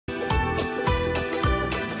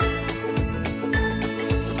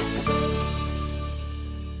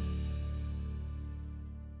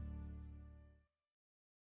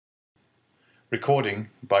Recording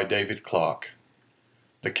by David Clarke.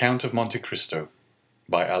 The Count of Monte Cristo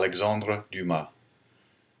by Alexandre Dumas.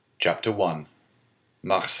 Chapter 1.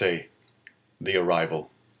 Marseilles. The Arrival.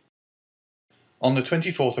 On the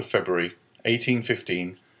 24th of February,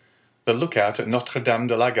 1815, the lookout at Notre-Dame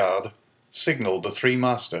de la Garde signalled the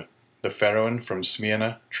three-master, the Pharaon from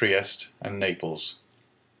Smyrna, Trieste, and Naples.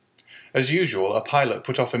 As usual, a pilot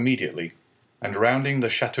put off immediately, and rounding the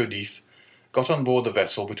Château d'If, got on board the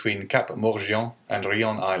vessel between Cap Morgian and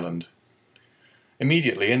Rion Island.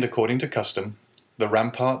 Immediately, and according to custom, the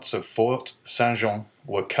ramparts of Fort Saint-Jean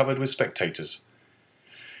were covered with spectators.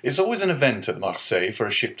 It's always an event at Marseilles for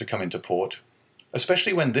a ship to come into port,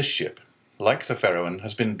 especially when this ship, like the Pharaon,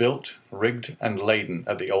 has been built, rigged, and laden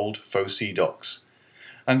at the old Fosse docks,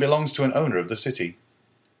 and belongs to an owner of the city.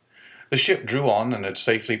 The ship drew on and had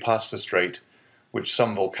safely passed the strait, which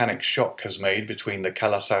some volcanic shock has made between the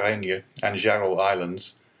Calasareigne and Jarreau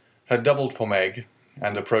Islands, had doubled Pomègue,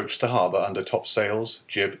 and approached the harbour under topsails,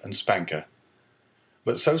 jib, and spanker,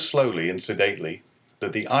 but so slowly and sedately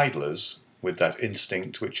that the idlers, with that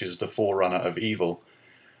instinct which is the forerunner of evil,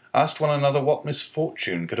 asked one another what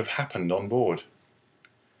misfortune could have happened on board.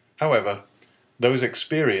 However, those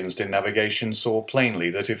experienced in navigation saw plainly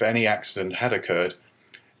that if any accident had occurred,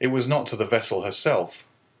 it was not to the vessel herself,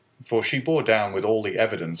 for she bore down with all the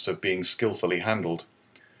evidence of being skilfully handled,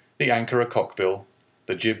 the anchor a cockbill,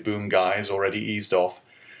 the jib-boom guys already eased off,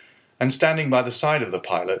 and standing by the side of the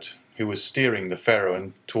pilot, who was steering the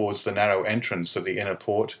Pharaon towards the narrow entrance of the inner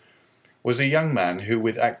port, was a young man who,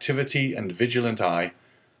 with activity and vigilant eye,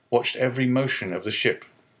 watched every motion of the ship,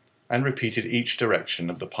 and repeated each direction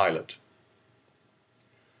of the pilot.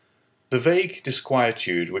 The vague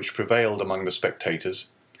disquietude which prevailed among the spectators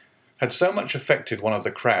had so much affected one of the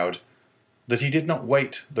crowd that he did not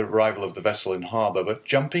wait the arrival of the vessel in harbour, but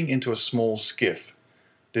jumping into a small skiff,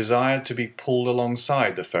 desired to be pulled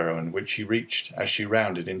alongside the Pharaon, which he reached as she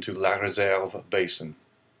rounded into La Réserve basin.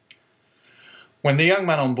 When the young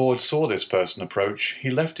man on board saw this person approach, he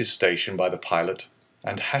left his station by the pilot,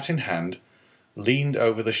 and, hat in hand, leaned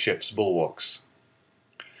over the ship's bulwarks.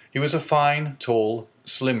 He was a fine, tall,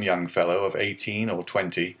 slim young fellow of 18 or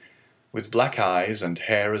 20, with black eyes and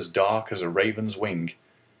hair as dark as a raven's wing,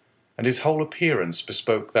 and his whole appearance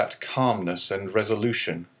bespoke that calmness and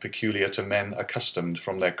resolution peculiar to men accustomed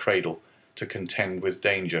from their cradle to contend with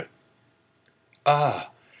danger. "Ah,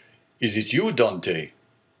 is it you, Dante?"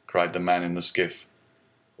 cried the man in the skiff.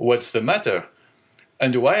 "What's the matter?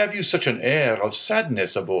 And why have you such an air of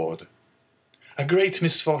sadness aboard?" "A great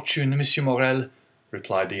misfortune, Monsieur Morel,"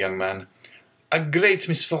 replied the young man. "A great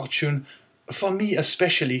misfortune, for me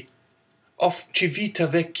especially. Off Civita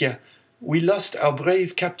Vecchia, we lost our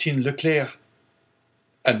brave Captain Leclerc."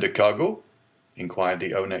 "And the cargo?" inquired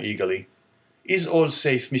the owner eagerly. "Is all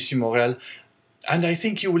safe, Monsieur Morel, and I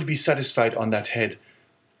think you will be satisfied on that head.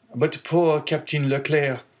 But poor Captain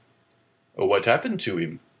Leclerc—" "What happened to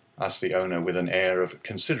him?" asked the owner with an air of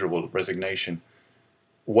considerable resignation.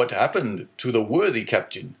 "What happened to the worthy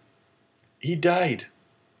captain?" "He died."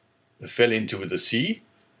 "Fell into the sea?"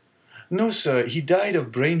 "No, sir, he died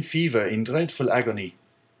of brain fever in dreadful agony."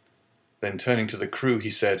 Then turning to the crew, he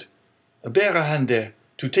said, "Bear a hand there,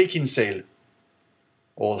 to take in sail."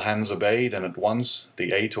 All hands obeyed, and at once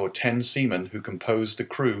the 8 or 10 seamen who composed the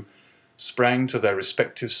crew sprang to their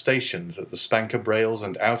respective stations at the spanker brails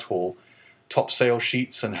and outhaul, topsail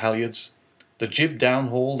sheets and halyards, the jib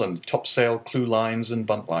downhaul and topsail clewlines and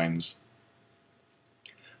buntlines.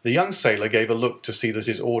 The young sailor gave a look to see that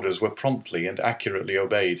his orders were promptly and accurately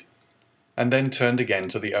obeyed, and then turned again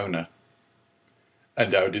to the owner.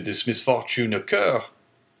 "And how did this misfortune occur?"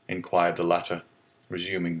 inquired the latter,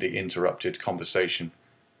 resuming the interrupted conversation.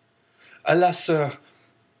 "Alas, sir,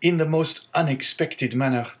 in the most unexpected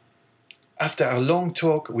manner. After a long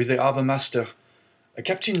talk with the harbour master,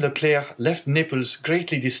 Captain Leclerc left Naples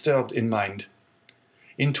greatly disturbed in mind.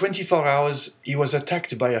 In 24 hours he was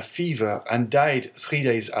attacked by a fever and died 3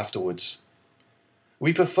 days afterwards.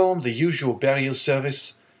 We performed the usual burial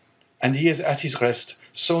service, and he is at his rest,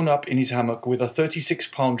 sewn up in his hammock with a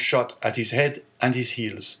 36-pound shot at his head and his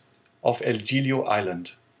heels, off El Giglio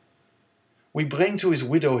Island. We bring to his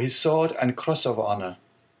widow his sword and cross of honour.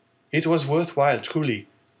 It was worthwhile, truly,"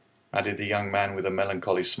 added the young man with a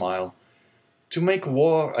melancholy smile, "to make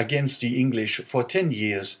war against the English for 10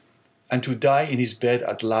 years, and to die in his bed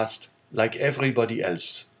at last, like everybody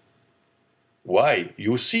else." "Why,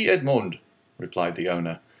 you see, Edmond," replied the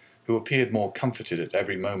owner, who appeared more comforted at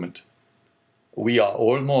every moment, "we are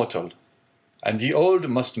all mortal, and the old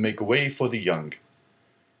must make way for the young.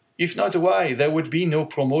 If not, why, there would be no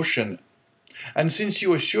promotion. And since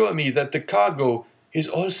you assure me that the cargo is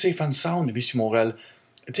all safe and sound, Monsieur Morel.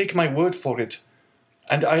 Take my word for it.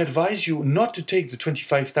 And I advise you not to take the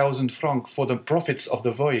 25,000 francs for the profits of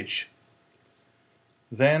the voyage."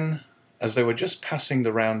 Then, as they were just passing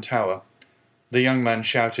the round tower, the young man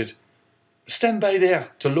shouted, "Stand by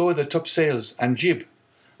there to lower the topsails and jib.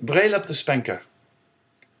 Brail up the spanker."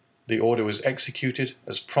 The order was executed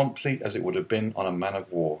as promptly as it would have been on a man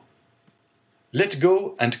of war. "Let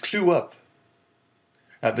go and clew up."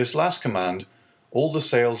 At this last command, all the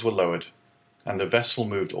sails were lowered, and the vessel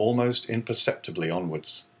moved almost imperceptibly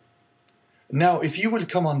onwards. "Now, if you will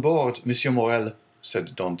come on board, Monsieur Morel,"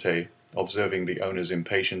 said Dante, observing the owner's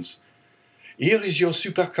impatience, "here is your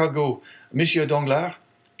supercargo, Monsieur Danglars,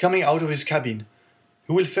 coming out of his cabin,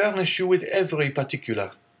 who will furnish you with every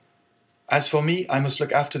particular. As for me, I must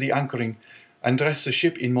look after the anchoring and dress the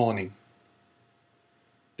ship in mourning."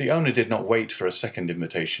 The owner did not wait for a second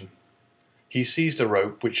invitation. He seized a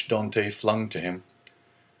rope which Dante flung to him,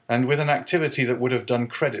 and with an activity that would have done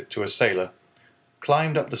credit to a sailor,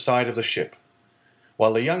 climbed up the side of the ship,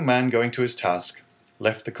 while the young man, going to his task,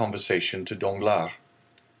 left the conversation to Danglars,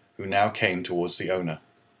 who now came towards the owner.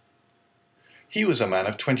 He was a man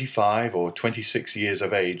of 25 or 26 years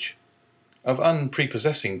of age, of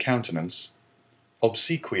unprepossessing countenance,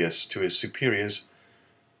 obsequious to his superiors,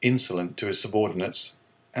 insolent to his subordinates,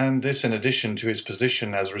 and this in addition to his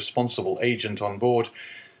position as responsible agent on board,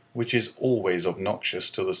 which is always obnoxious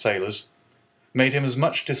to the sailors, made him as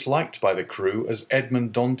much disliked by the crew as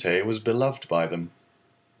Edmond Dantès was beloved by them.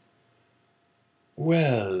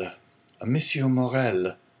 "Well, Monsieur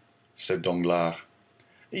Morel," said Danglars,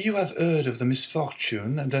 "you have heard of the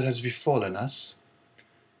misfortune that has befallen us?"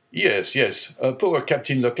 "Yes, yes, poor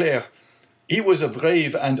Captain Leclerc. He was a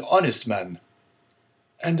brave and honest man."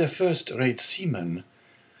 "And a first-rate seaman,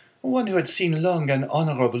 one who had seen long and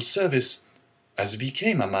honourable service, as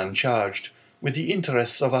became a man charged with the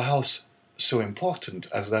interests of a house so important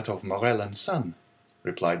as that of Morel and Son,"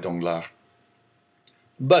 replied Danglars.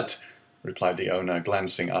 "But," replied the owner,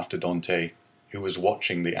 glancing after Dantès, who was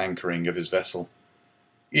watching the anchoring of his vessel,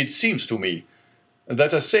 "it seems to me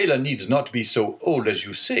that a sailor needs not be so old as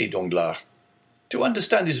you say, Danglars, to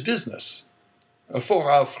understand his business.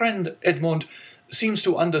 For our friend Edmond seems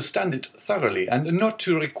to understand it thoroughly, and not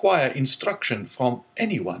to require instruction from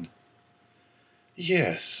anyone."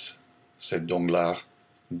 "Yes," said Danglars,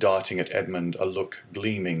 darting at Edmond a look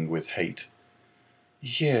gleaming with hate.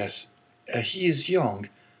 "Yes, he is young,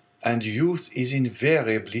 and youth is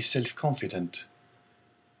invariably self-confident.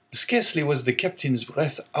 Scarcely was the captain's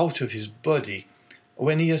breath out of his body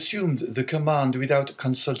when he assumed the command without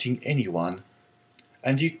consulting anyone,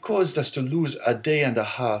 and he caused us to lose a day and a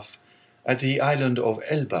half at the island of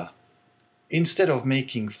Elba, instead of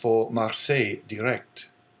making for Marseilles direct."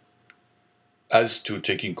 "As to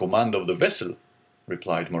taking command of the vessel,"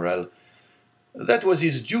 replied Morel, "that was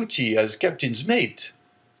his duty as captain's mate.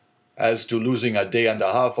 As to losing a day and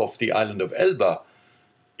a half off the island of Elba,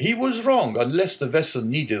 he was wrong unless the vessel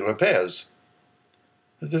needed repairs."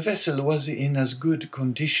 "The vessel was in as good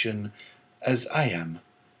condition as I am,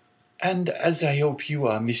 and as I hope you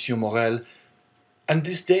are, Monsieur Morel, and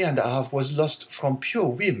this day and a half was lost from pure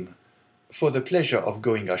whim, for the pleasure of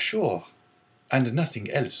going ashore, and nothing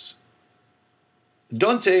else."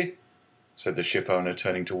 "Dante," said the ship-owner,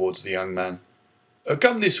 turning towards the young man,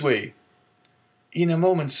 "come this way." "In a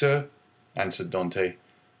moment, sir," answered Dante,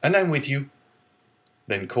 "and I'm with you."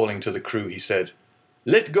 Then calling to the crew, he said,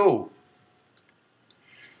 "Let go."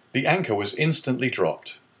 The anchor was instantly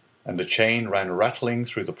dropped, and the chain ran rattling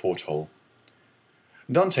through the porthole.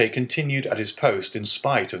 Dante continued at his post in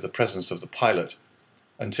spite of the presence of the pilot,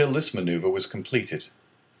 until this manoeuvre was completed,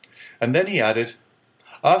 and then he added,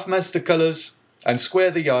 "Half-mast the colours, and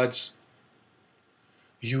square the yards."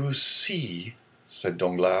 "You see," said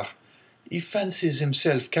Danglars, "he fancies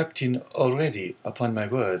himself captain already, upon my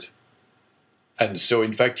word." "And so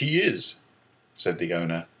in fact he is," said the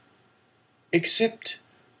owner. "Except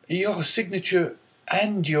your signature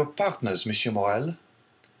and your partner's, Monsieur Morel."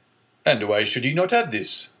 "And why should he not have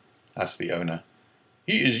this?" asked the owner.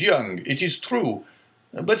 "He is young, it is true,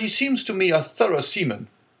 but he seems to me a thorough seaman,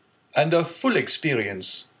 and of full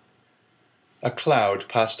experience." A cloud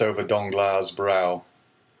passed over Danglars' brow.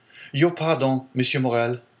 "Your pardon, Monsieur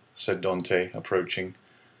Morel," said Dante, approaching.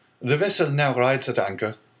 "The vessel now rides at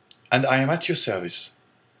anchor, and I am at your service.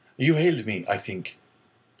 You hailed me, I think."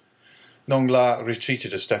 Danglars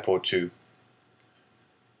retreated a step or two.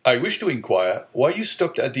 "I wish to inquire why you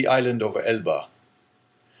stopped at the island of Elba."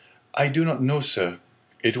 "I do not know, sir.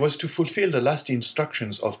 It was to fulfill the last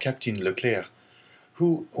instructions of Captain Leclerc,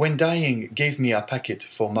 who, when dying, gave me a packet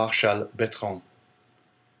for Marshal Bertrand."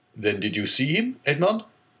 Then did you see him, Edmond?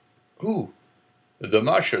 Who? The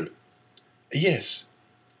Marshal. Yes.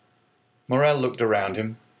 Morel looked around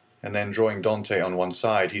him, and then drawing Dante on one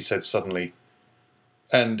side, he said suddenly,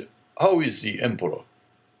 "And how is the Emperor?"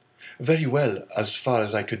 Very well, as far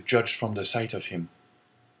as I could judge from the sight of him.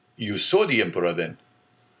 You saw the Emperor, then?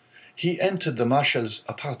 He entered the Marshal's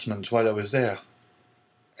apartment while I was there.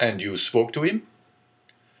 And you spoke to him?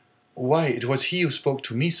 Why, it was he who spoke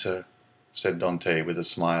to me, sir, said Dante with a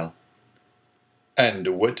smile. And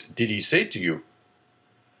what did he say to you?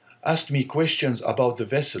 Asked me questions about the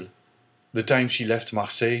vessel, the time she left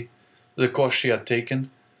Marseilles, the course she had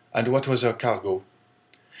taken, and what was her cargo.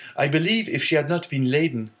 I believe if she had not been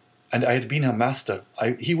laden, and I had been her master,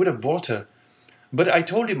 he would have brought her. But I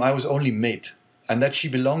told him I was only mate, and that she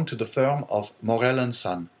belonged to the firm of Morel and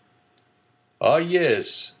Son. Ah,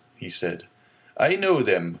 yes, he said. I know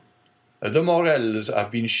them. The Morels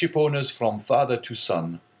have been shipowners from father to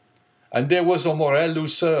son. And there was a Morel who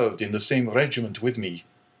served in the same regiment with me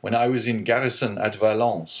when I was in garrison at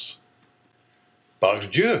Valence.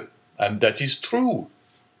 Pardieu, and that is true,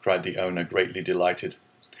 cried the owner, greatly delighted.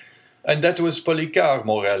 And that was Policar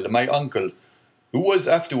Morel, my uncle, who was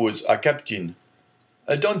afterwards a captain.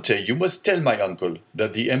 Dante, you must tell my uncle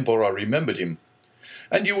that the Emperor remembered him,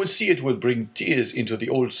 and you will see it will bring tears into the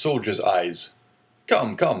old soldier's eyes.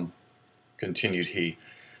 Come, come, continued he,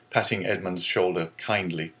 patting Edmond's shoulder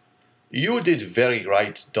kindly. You did very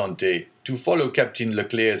right, Dante, to follow Captain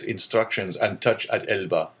Leclerc's instructions and touch at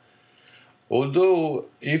Elba. Although,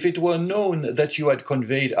 if it were known that you had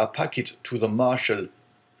conveyed a packet to the Marshal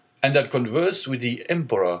and had conversed with the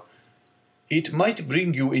Emperor, it might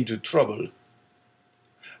bring you into trouble.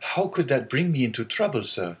 How could that bring me into trouble,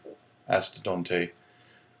 sir? Asked Dante.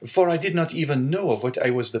 For I did not even know of what I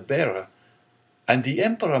was the bearer, and the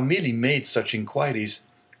Emperor merely made such inquiries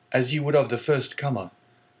as he would of the first comer.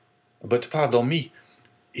 But pardon me,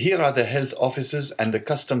 here are the health officers and the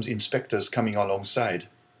customs inspectors coming alongside.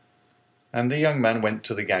 And the young man went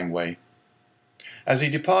to the gangway. As he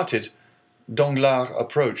departed, Danglars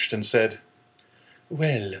approached and said,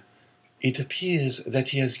 Well, it appears that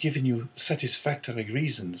he has given you satisfactory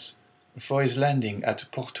reasons for his landing at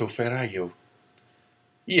Porto Ferraio.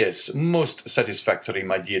 Yes, most satisfactory,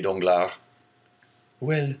 my dear Danglars.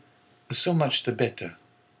 Well, so much the better,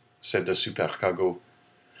 said the supercargo,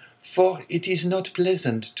 for it is not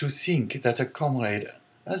pleasant to think that a comrade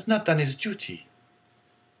has not done his duty.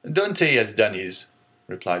 Dante has done his,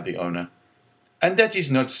 replied the owner, and that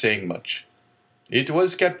is not saying much. It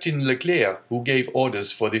was Captain Leclerc who gave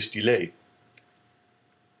orders for this delay.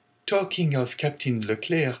 Talking of Captain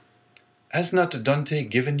Leclerc, has not Dante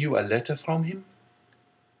given you a letter from him?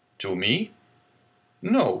 To me?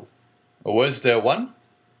 No. Was there one?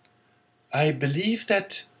 I believe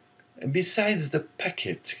that, besides the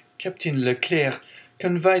packet, Captain Leclerc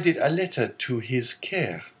confided a letter to his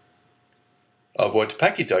care. Of what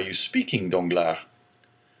packet are you speaking, Danglars?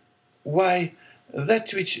 Why,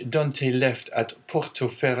 that which Dante left at Porto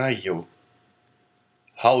Ferraio.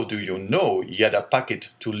 How do you know he had a packet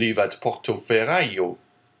to leave at Porto Ferraio?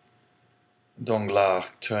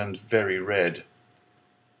 Danglars turned very red.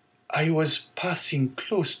 I was passing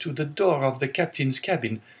close to the door of the captain's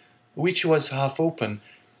cabin, which was half open,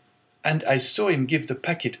 and I saw him give the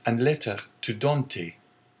packet and letter to Dante.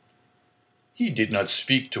 He did not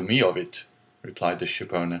speak to me of it, replied the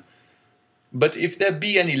shipowner. But if there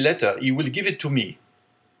be any letter, he will give it to me.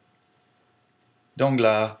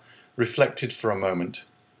 Danglars reflected for a moment.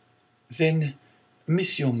 Then,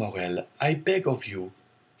 Monsieur Morel, I beg of you,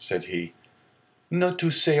 said he, not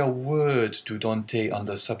to say a word to Dante on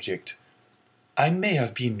the subject. I may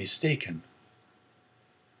have been mistaken.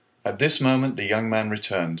 At this moment the young man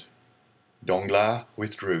returned. Danglars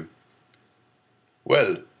withdrew.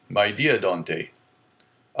 Well, my dear Dante,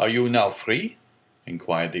 are you now free?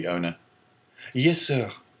 Inquired the owner. Yes,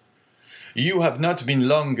 sir. You have not been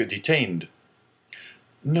long detained.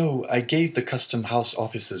 No, I gave the custom house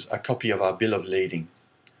officers a copy of our bill of lading.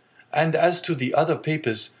 And as to the other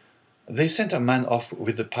papers, they sent a man off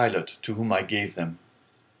with the pilot to whom I gave them.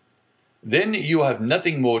 Then you have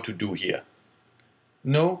nothing more to do here.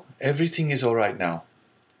 No, everything is all right now.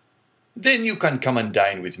 Then you can come and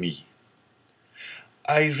dine with me.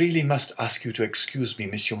 I really must ask you to excuse me,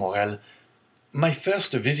 Monsieur Morel. My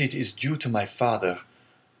first visit is due to my father,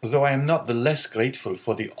 though I am not the less grateful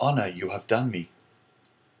for the honor you have done me.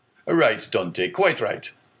 Right, Dante, quite right.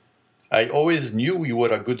 I always knew you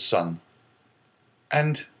were a good son.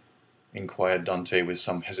 And, inquired Dante with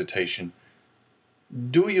some hesitation,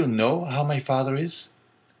 do you know how my father is?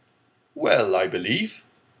 Well, I believe,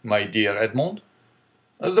 my dear Edmond,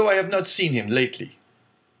 though I have not seen him lately.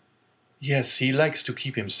 Yes, he likes to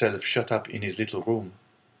keep himself shut up in his little room.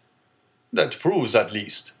 That proves, at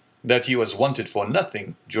least, that he was wanted for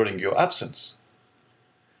nothing during your absence.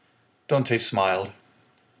 Dante smiled.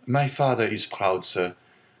 My father is proud, sir,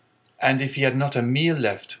 and if he had not a meal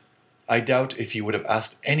left, I doubt if he would have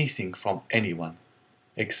asked anything from anyone,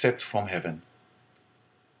 except from heaven.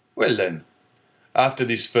 Well then, after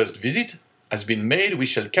this first visit has been made, we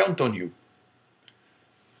shall count on you.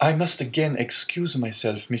 I must again excuse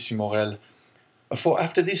myself, Monsieur Morel, for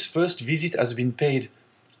after this first visit has been paid,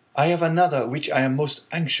 I have another which I am most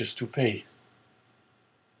anxious to pay.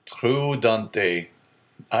 True, Dante.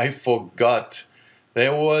 I forgot.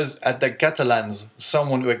 There was at the Catalans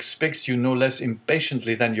someone who expects you no less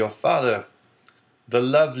impatiently than your father, the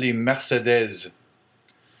lovely Mercedes.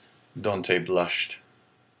 Dante blushed.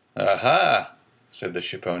 Aha, said the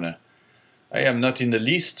shipowner. I am not in the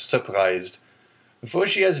least surprised, for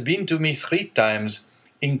she has been to me 3 times,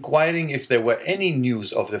 inquiring if there were any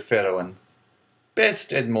news of the fair one.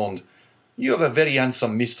 Peste, Edmond, you have a very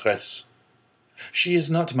handsome mistress. She is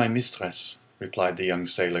not my mistress, replied the young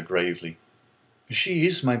sailor gravely. She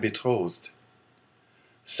is my betrothed.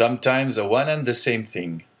 Sometimes the one and the same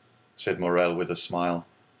thing, said Morel with a smile.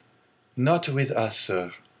 Not with us,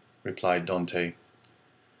 sir, replied Dante.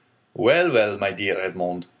 Well, well, my dear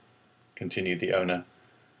Edmond, continued the owner,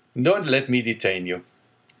 don't let me detain you.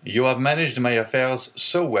 You have managed my affairs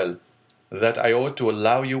so well that I ought to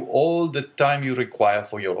allow you all the time you require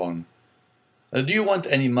for your own. Do you want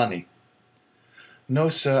any money? No,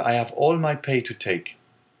 sir, I have all my pay to take.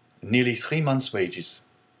 Nearly 3 months' wages.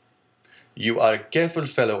 You are a careful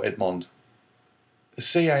fellow, Edmond.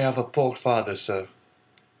 Say I have a poor father, sir.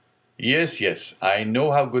 Yes, yes, I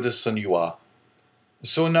know how good a son you are.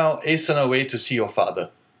 So now hasten away to see your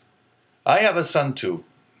father. I have a son too,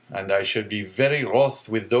 and I shall be very wroth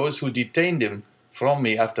with those who detained him from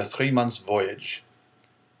me after 3 months' voyage.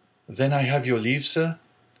 Then I have your leave, sir?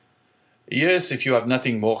 Yes, if you have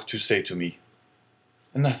nothing more to say to me.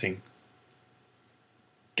 Nothing.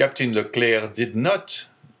 Captain Leclerc did not,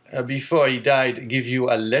 before he died, give you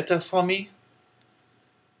a letter from me?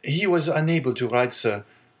 He was unable to write, sir,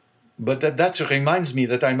 but that reminds me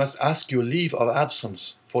that I must ask your leave of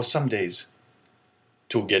absence for some days.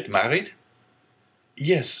 To get married?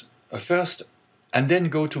 Yes, first, and then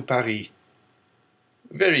go to Paris.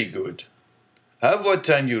 Very good. Have what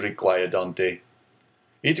time you require, Dante.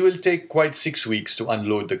 It will take quite 6 weeks to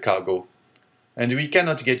unload the cargo, and we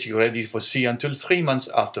cannot get you ready for sea until 3 months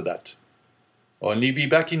after that. Only be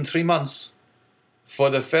back in 3 months. For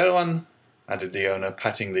the fair one, added the owner,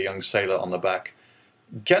 patting the young sailor on the back,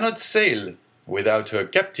 cannot sail without her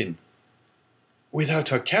captain. Without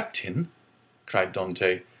her captain? Cried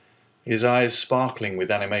Dante, his eyes sparkling with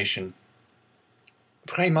animation.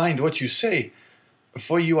 Pray mind what you say,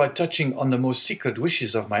 for you are touching on the most secret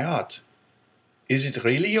wishes of my heart. Is it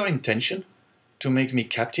really your intention to make me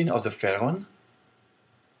captain of the fair one?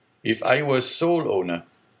 If I were sole owner,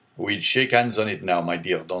 we'd shake hands on it now, my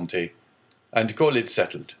dear Dante, and call it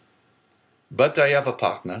settled. But I have a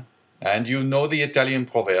partner, and you know the Italian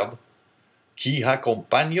proverb, chi ha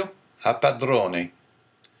compagno ha padrone.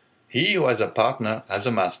 He who has a partner has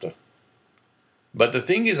a master. But the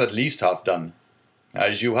thing is at least half done,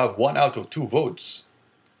 as you have 1 out of 2 votes.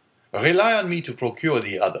 Rely on me to procure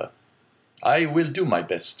the other. I will do my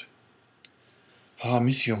best. Ah,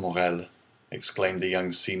 Monsieur Morel, exclaimed the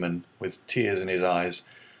young seaman, with tears in his eyes,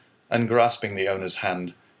 and grasping the owner's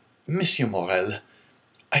hand. Monsieur Morel,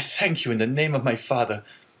 I thank you in the name of my father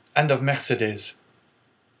and of Mercedes.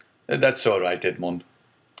 That's all right, Edmond.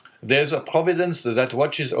 There's a providence that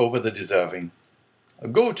watches over the deserving.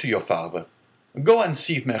 Go to your father. Go and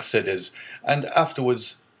see Mercedes, and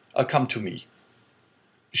afterwards come to me.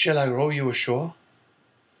 Shall I row you ashore?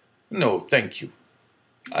 No, thank you.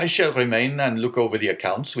 I shall remain and look over the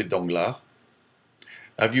accounts with Danglars.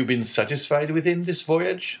 Have you been satisfied with him this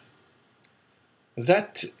voyage?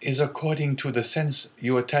 That is according to the sense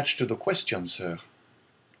you attach to the question, sir.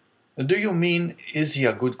 Do you mean, is he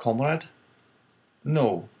a good comrade?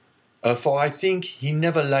 No, for I think he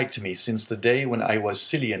never liked me since the day when I was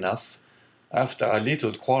silly enough, after a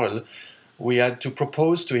little quarrel, we had to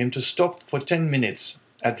propose to him to stop for 10 minutes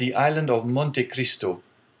at the island of Monte Cristo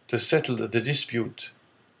to settle the dispute.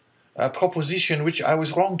 A proposition which I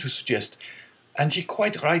was wrong to suggest, and he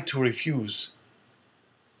quite right to refuse.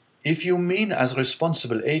 If you mean as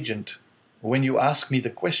responsible agent, when you ask me the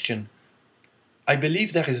question, I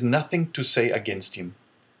believe there is nothing to say against him,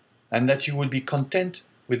 and that you will be content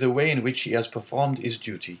with the way in which he has performed his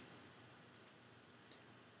duty.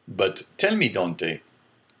 But tell me, Dante,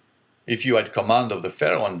 if you had command of the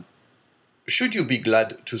fair one, Should you be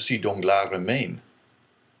glad to see Danglars remain?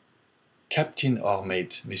 Captain or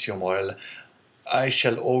mate, Monsieur Morel, I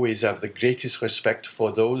shall always have the greatest respect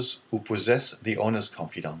for those who possess the owner's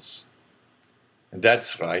confidence.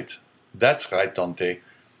 That's right, Dante.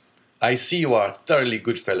 I see you are a thoroughly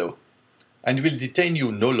good fellow, and will detain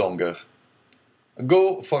you no longer.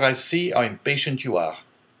 Go, for I see how impatient you are.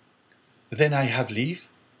 Then I have leave?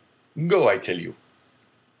 Go, I tell you.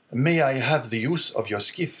 May I have the use of your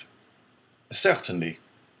skiff? Certainly.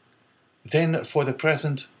 Then, for the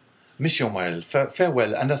present, Monsieur Morel,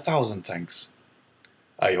 farewell, and 1,000 thanks.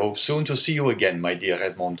 I hope soon to see you again, my dear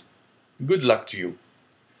Edmond. Good luck to you.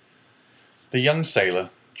 The young sailor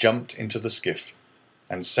jumped into the skiff,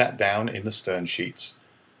 and sat down in the stern sheets,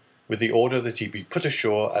 with the order that he be put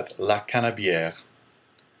ashore at La Canebière.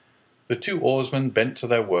 The two oarsmen bent to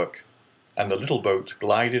their work, and the little boat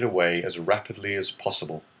glided away as rapidly as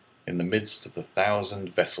possible in the midst of the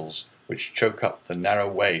 1,000 vessels which choke up the narrow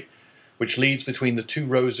way which leads between the two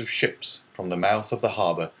rows of ships from the mouth of the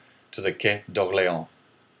harbour to the Quai d'Orléans.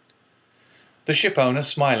 The ship-owner,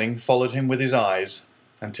 smiling, followed him with his eyes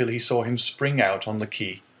until he saw him spring out on the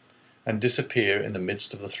quay and disappear in the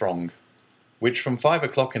midst of the throng, which from 5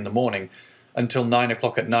 o'clock in the morning until 9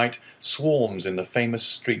 o'clock at night swarms in the famous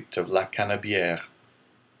street of La Canebière,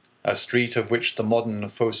 a street of which the modern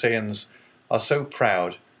Phocéens are so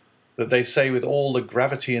proud that they say with all the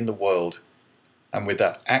gravity in the world, and with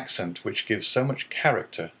that accent which gives so much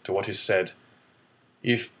character to what is said,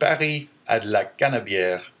 if Paris had La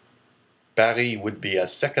Canebière, Paris would be a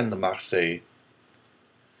second Marseilles.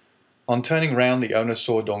 On turning round, the owner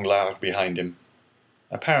saw Danglars behind him,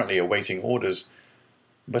 apparently awaiting orders,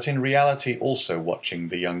 but in reality also watching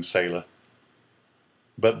the young sailor.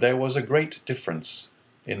 But there was a great difference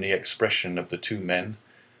in the expression of the two men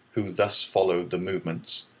who thus followed the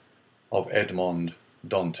movements of Edmond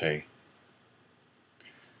Dantès.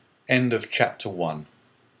 End of chapter 1.